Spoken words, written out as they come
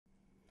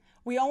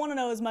We all want to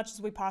know as much as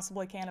we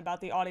possibly can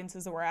about the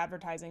audiences that we're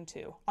advertising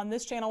to. On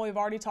this channel, we've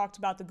already talked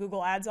about the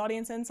Google Ads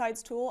Audience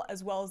Insights tool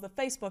as well as the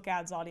Facebook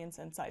Ads Audience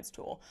Insights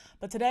tool.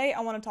 But today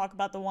I want to talk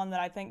about the one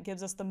that I think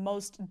gives us the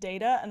most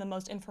data and the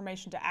most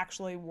information to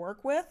actually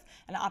work with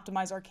and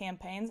optimize our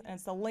campaigns, and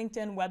it's the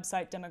LinkedIn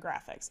website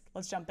demographics.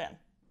 Let's jump in.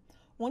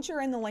 Once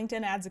you're in the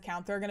LinkedIn Ads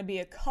account, there are going to be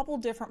a couple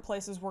different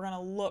places we're going to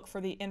look for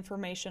the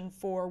information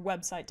for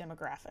website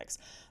demographics.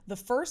 The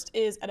first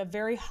is at a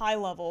very high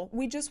level.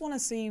 We just want to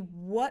see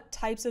what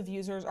types of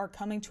users are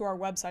coming to our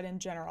website in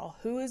general,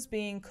 who is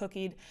being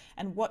cookied,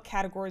 and what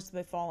categories do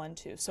they fall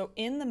into. So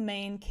in the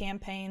main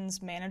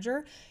campaigns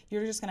manager,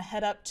 you're just going to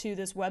head up to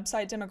this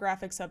website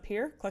demographics up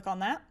here, click on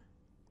that.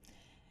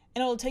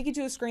 And it'll take you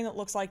to a screen that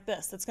looks like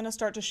this. That's going to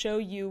start to show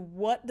you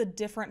what the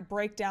different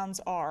breakdowns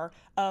are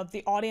of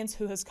the audience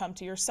who has come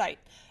to your site.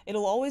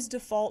 It'll always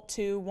default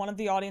to one of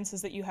the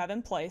audiences that you have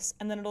in place,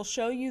 and then it'll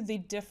show you the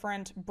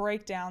different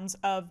breakdowns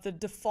of the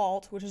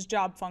default, which is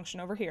job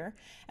function over here,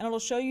 and it'll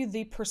show you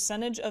the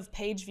percentage of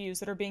page views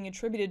that are being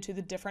attributed to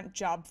the different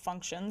job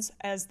functions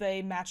as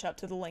they match up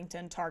to the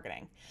LinkedIn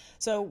targeting.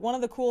 So one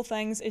of the cool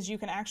things is you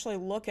can actually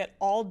look at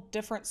all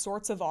different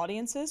sorts of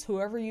audiences,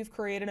 whoever you've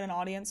created an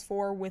audience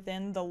for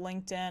within the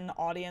LinkedIn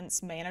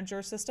Audience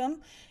Manager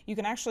system, you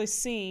can actually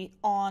see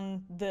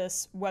on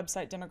this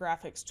website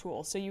demographics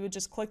tool. So you would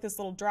just click this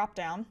little drop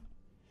down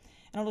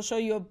and it'll show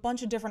you a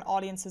bunch of different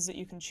audiences that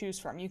you can choose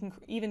from. You can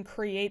even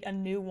create a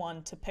new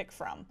one to pick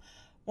from.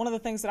 One of the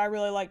things that I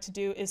really like to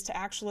do is to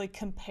actually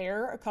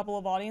compare a couple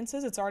of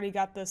audiences. It's already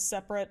got this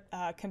separate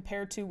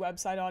compared to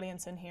website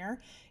audience in here.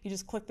 You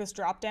just click this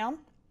drop down,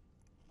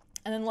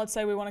 and then let's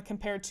say we want to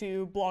compare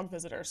to blog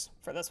visitors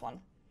for this one.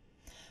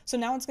 So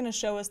now it's going to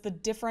show us the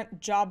different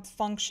job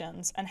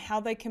functions and how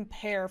they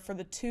compare for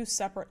the two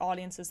separate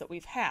audiences that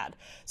we've had.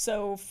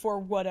 So for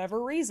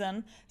whatever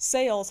reason,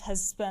 sales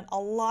has spent a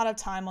lot of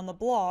time on the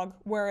blog,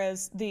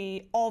 whereas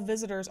the all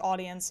visitors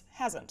audience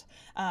hasn't.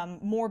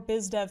 More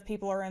biz dev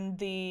people are in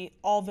the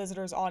all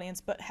visitors audience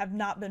but have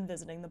not been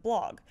visiting the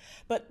blog.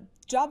 But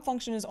job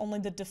function is only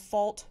the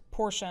default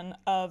portion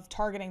of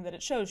targeting that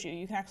it shows you.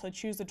 You can actually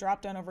choose the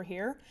drop down over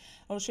here.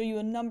 It'll show you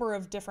a number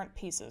of different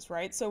pieces,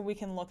 right? So we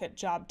can look at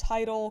job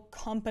title,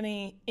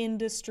 company,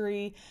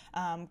 industry,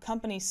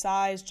 company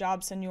size,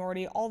 job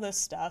seniority, all this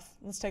stuff.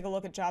 Let's take a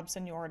look at job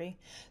seniority.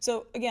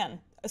 So again,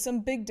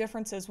 some big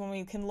differences when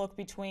we can look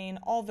between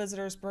all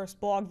visitors versus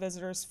blog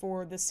visitors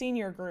for the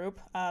senior group,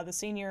 the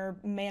senior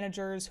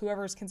managers,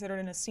 whoever is considered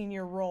in a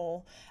senior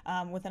role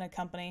within a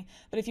company.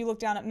 But if you look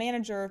down at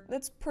manager,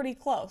 that's pretty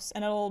close,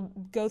 and it'll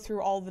go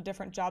through all the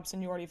different job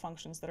seniority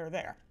functions that are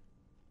there.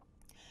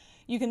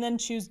 You can then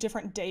choose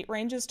different date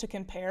ranges to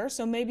compare.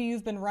 So maybe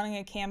you've been running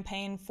a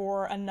campaign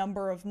for a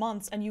number of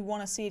months and you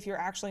want to see if you're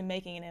actually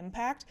making an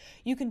impact.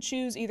 You can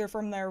choose either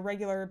from their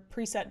regular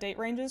preset date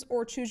ranges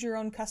or choose your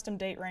own custom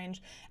date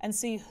range and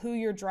see who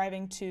you're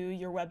driving to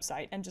your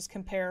website and just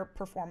compare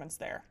performance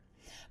there.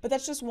 But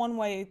that's just one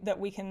way that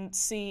we can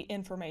see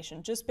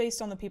information, just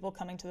based on the people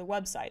coming to the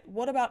website.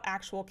 What about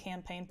actual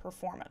campaign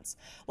performance?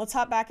 Let's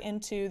hop back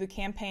into the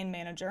campaign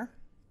manager.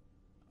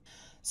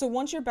 So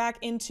once you're back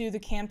into the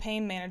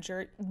campaign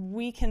manager,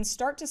 we can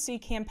start to see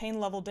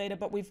campaign level data,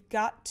 but we've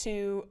got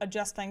to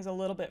adjust things a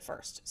little bit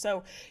first.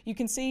 So you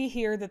can see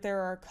here that there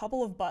are a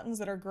couple of buttons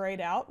that are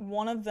grayed out.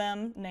 One of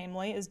them,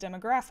 namely, is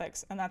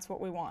demographics, and that's what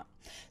we want.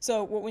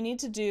 So what we need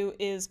to do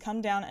is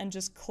come down and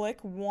just click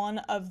one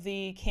of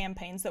the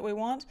campaigns that we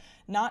want,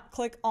 not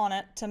click on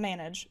it to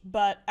manage,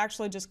 but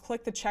actually just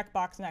click the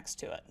checkbox next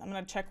to it. I'm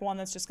going to check one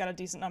that's just got a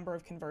decent number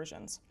of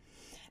conversions.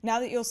 Now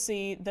that you'll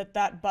see that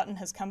that button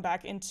has come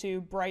back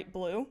into bright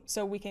blue,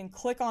 so we can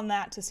click on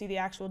that to see the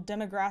actual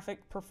demographic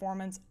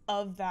performance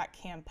of that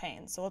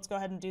campaign. So let's go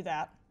ahead and do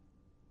that.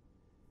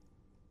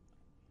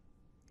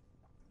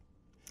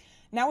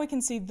 Now we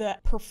can see the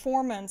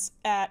performance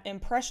at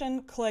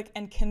impression, click,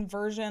 and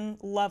conversion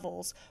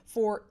levels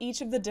for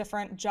each of the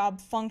different job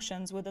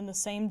functions within the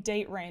same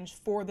date range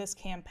for this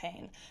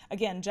campaign.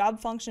 Again, job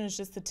function is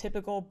just the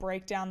typical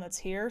breakdown that's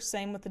here.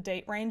 Same with the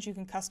date range. You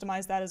can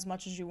customize that as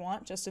much as you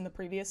want, just in the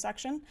previous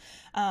section.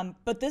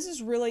 But this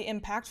is really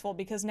impactful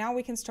because now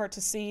we can start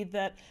to see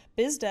that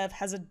BizDev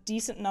has a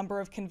decent number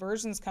of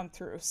conversions come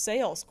through.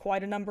 Sales,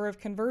 quite a number of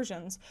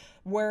conversions.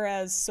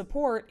 Whereas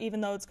support,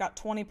 even though it's got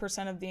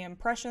 20% of the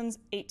impressions,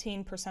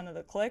 18% of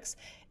the clicks,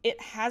 it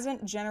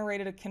hasn't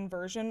generated a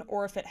conversion,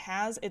 or if it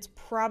has, it's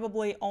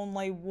probably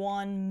only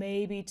one,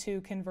 maybe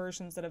two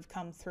conversions that have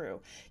come through.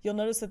 You'll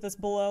notice that this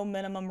below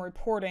minimum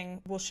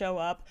reporting will show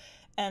up,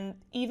 and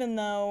even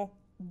though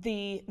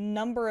the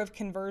number of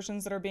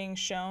conversions that are being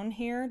shown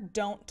here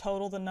don't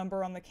total the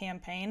number on the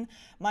campaign,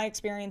 my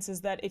experience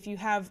is that if you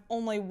have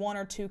only one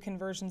or two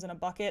conversions in a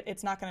bucket,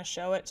 it's not going to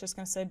show it. It's just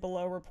going to say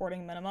below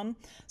reporting minimum.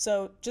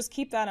 So just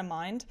keep that in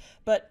mind,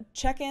 but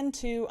check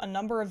into a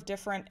number of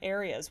different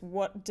areas.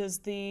 What does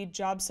the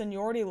job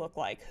seniority look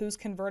like? Who's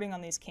converting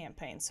on these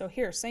campaigns? So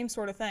here, same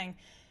sort of thing.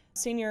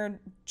 Senior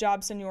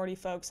job seniority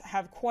folks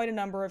have quite a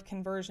number of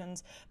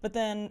conversions, but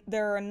then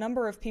there are a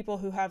number of people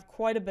who have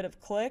quite a bit of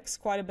clicks,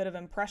 quite a bit of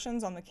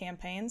impressions on the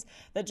campaigns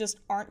that just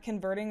aren't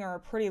converting or are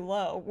pretty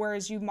low,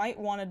 whereas you might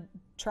want to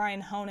try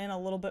and hone in a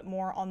little bit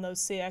more on those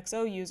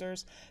CXO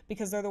users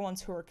because they're the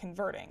ones who are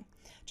converting.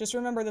 Just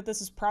remember that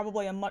this is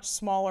probably a much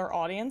smaller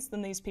audience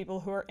than these people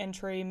who are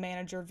entry,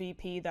 manager,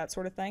 VP, that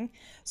sort of thing.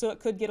 So it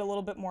could get a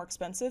little bit more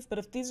expensive, but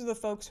if these are the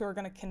folks who are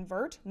going to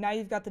convert, now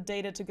you've got the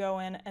data to go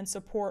in and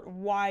support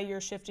why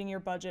you're shifting your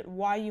budget,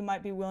 why you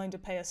might be willing to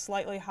pay a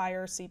slightly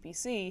higher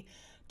CPC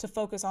to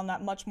focus on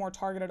that much more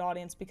targeted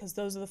audience, because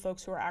those are the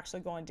folks who are actually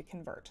going to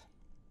convert.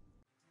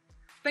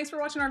 Thanks for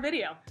watching our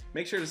video.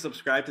 Make sure to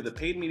subscribe to the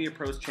Paid Media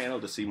Pros channel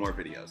to see more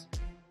videos.